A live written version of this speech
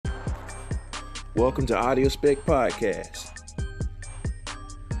Welcome to Audio Spec Podcast.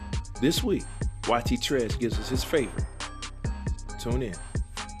 This week, YT Tresh gives us his favorite. Tune in.